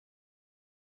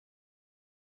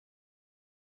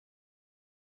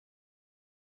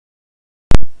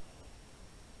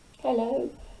Hello.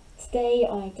 Today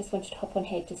I just wanted to hop on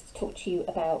here just to talk to you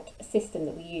about a system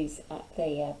that we use at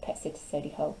the Pet Sitter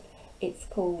Solihull. It's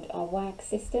called our WAGGS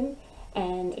system,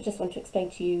 and I just want to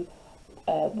explain to you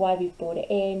why we've brought it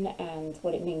in and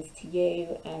what it means to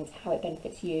you and how it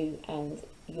benefits you and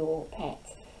your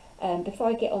pet. Before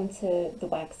I get on to the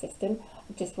WAGGS system,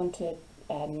 I just want to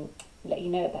let you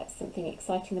know about something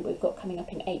exciting that we've got coming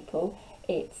up in April.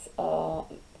 It's our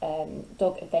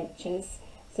dog adventures.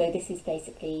 So this is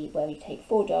basically where we take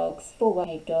 4 dogs, 4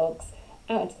 well-behaved dogs,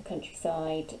 out into the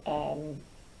countryside,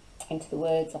 into the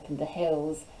woods, up in the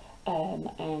hills,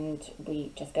 and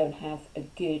we just go and have a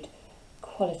good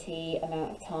quality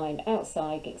amount of time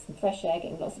outside, getting some fresh air,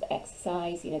 getting lots of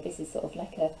exercise. You know, this is sort of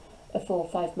like a 4 or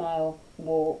 5 mile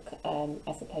walk,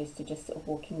 as opposed to just sort of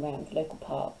walking around the local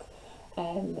park.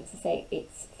 As I say,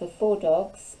 it's for 4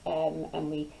 dogs, and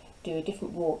we do a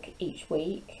different walk each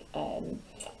week.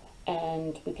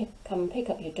 And we come and pick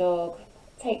up your dog,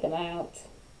 take them out,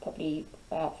 probably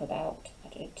out for about, I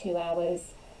don't know, 2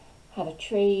 hours, have a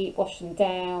treat, wash them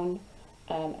down,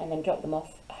 and then drop them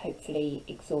off, hopefully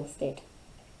exhausted.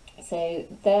 So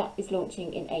that is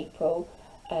launching in April.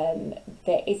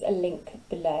 There is a link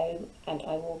below, and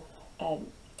I will,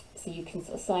 so you can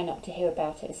sort of sign up to hear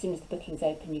about it. As soon as the booking's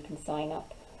open, you can sign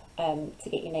up to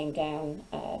get your name down,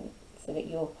 so that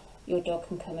your dog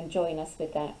can come and join us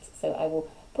with that. So I will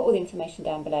put all the information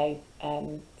down below,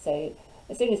 so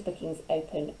as soon as bookings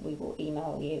open we will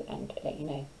email you and let you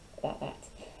know about that.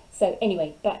 So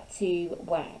anyway, back to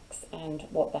WAGGS and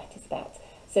what that is about.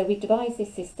 So we've devised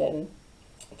this system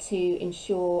to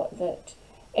ensure that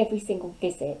every single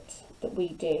visit that we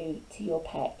do to your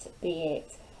pet, be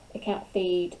it a cat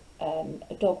feed,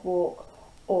 a dog walk,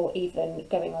 or even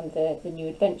going on the new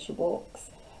adventure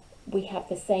walks, we have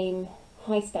the same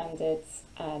high standards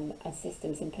and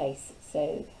systems in place.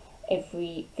 So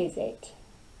every visit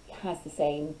has the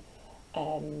same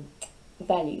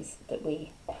values that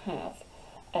we have,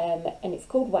 and it's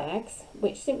called WAGGS,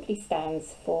 which simply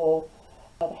stands for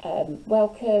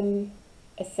welcome,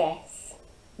 assess,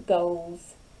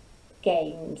 goals,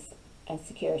 games and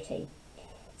security.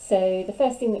 So the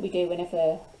first thing that we do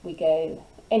whenever we go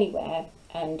anywhere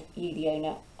and you, the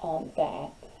owner, aren't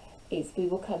there, is we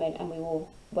will come in and we will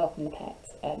welcome the pet,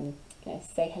 you know,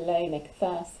 say hello, make a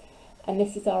fuss, and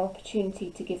this is our opportunity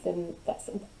to give them that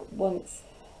sort of once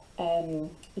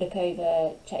look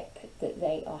over, check that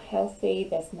they are healthy,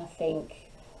 there's nothing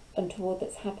untoward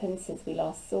that's happened since we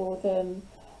last saw them,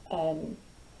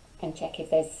 and check if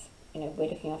there's, you know, we're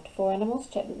looking after 4 animals,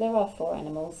 check that there are 4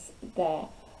 animals there.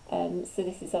 So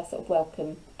this is our sort of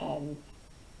welcome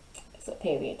sort of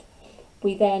period.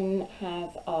 We then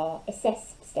have our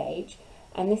assess stage,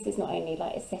 and this is not only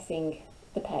like assessing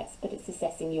the pets, but it's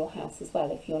assessing your house as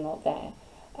well if you're not there.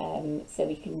 So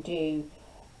we can do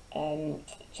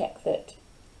check that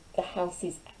the house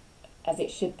is as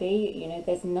it should be. You know,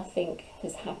 there's nothing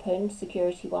has happened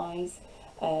security wise.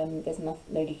 There's no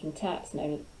leaking taps,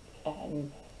 no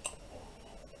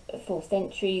forced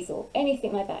entries or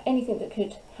anything like that. Anything that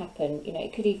could happen. You know,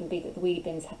 it could even be that the wheelie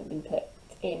bins haven't been put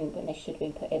in when they should have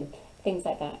been put in. Things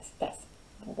like that. That's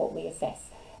what we assess.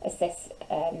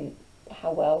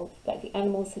 How well like the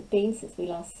animals have been since we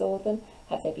last saw them.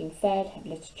 Have they been fed? Have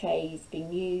litter trays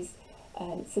been used?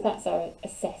 So that's our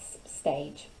assess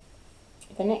stage.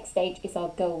 The next stage is our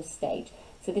goals stage.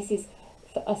 So this is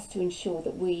for us to ensure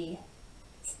that we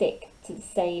stick to the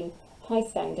same high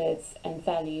standards and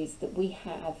values that we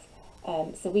have.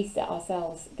 So we set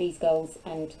ourselves these goals,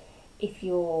 and if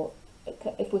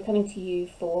we're coming to you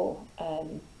for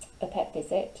a pet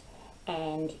visit,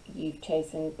 and you've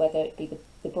chosen whether it be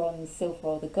the bronze, silver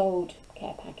or the gold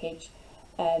care package,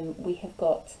 we have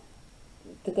got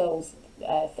the goals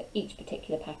for each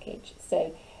particular package.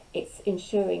 So it's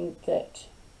ensuring that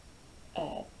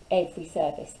every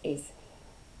service is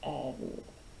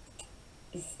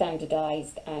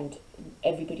standardised and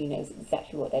everybody knows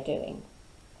exactly what they're doing.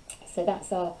 So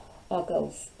that's our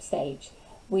goals stage.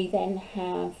 We then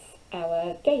have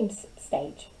our games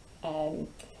stage.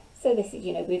 So this is,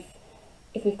 you know,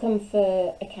 if we've come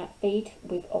for a cat feed,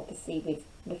 we've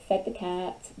fed the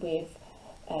cat, we've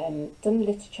done the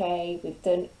litter tray, we've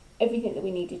done everything that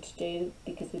we needed to do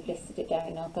because we've listed it down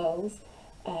in our goals,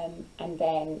 and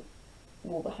then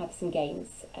we'll have some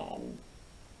games,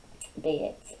 be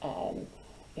it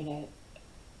you know,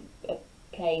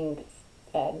 playing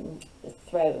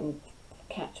throw and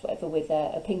catch, whatever, with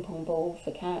a ping pong ball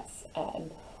for cats,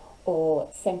 or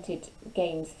scented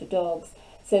games for dogs.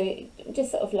 So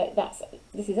just sort of like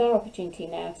this is our opportunity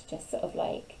now to just sort of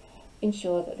like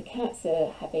ensure that the cats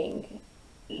are having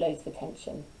loads of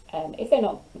attention. If they're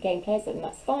not game players, then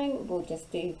that's fine. We'll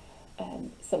just do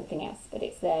something else, but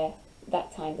it's there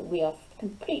that time that we are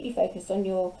completely focused on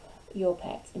your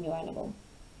pet and your animal.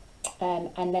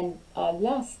 And then our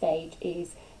last stage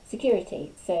is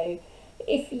security. So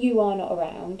if you are not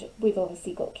around, we've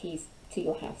obviously got keys to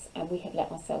your house and we have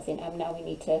let ourselves in, and now we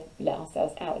need to let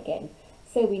ourselves out again.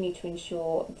 So we need to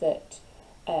ensure that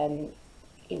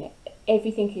you know,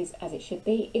 everything is as it should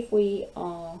be. If we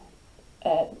are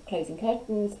closing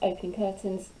curtains, opening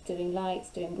curtains, doing lights,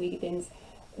 doing wheelie bins,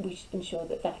 we should ensure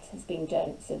that that has been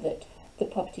done so that the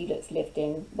property looks lived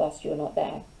in whilst you're not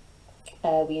there.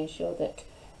 We ensure that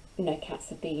no cats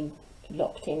have been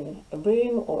locked in a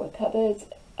room or a cupboard.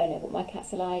 I know what my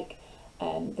cats are like.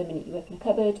 The minute you open a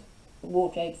cupboard,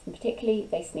 wardrobes in particularly,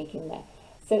 they sneak in there.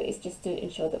 So it's just to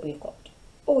ensure that we've got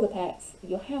all the pets,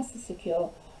 your house is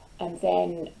secure, and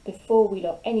then before we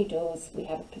lock any doors, we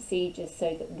have a procedure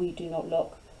so that we do not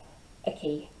lock a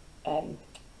key,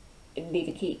 leave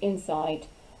a key inside,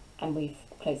 and we've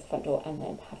closed the front door and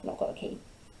then have not got a key.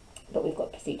 But we've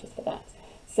got procedures for that.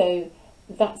 So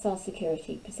that's our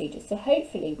security procedure. So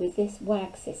hopefully with this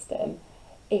WAGGS system,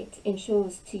 it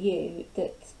ensures to you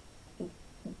that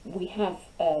we have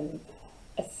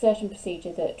a certain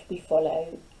procedure that we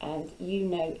follow, and you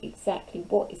know exactly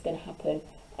what is going to happen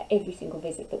at every single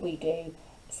visit that we do,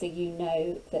 so you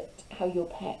know that how your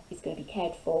pet is going to be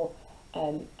cared for,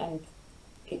 and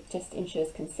it just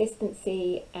ensures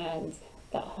consistency and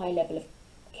that high level of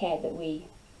care that we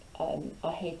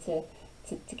are here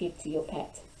to give to your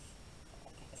pet.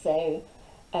 So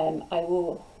I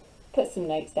will put some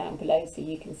notes down below so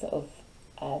you can sort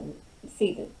of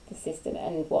see the system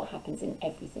and what happens in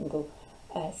every single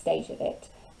stage of it.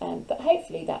 But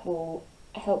hopefully that will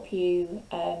help you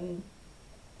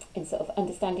in sort of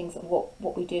understanding sort of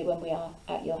what we do when we are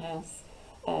at your house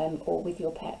or with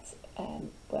your pet,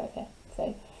 wherever.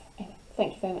 So anyway,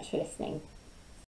 thank you very much for listening.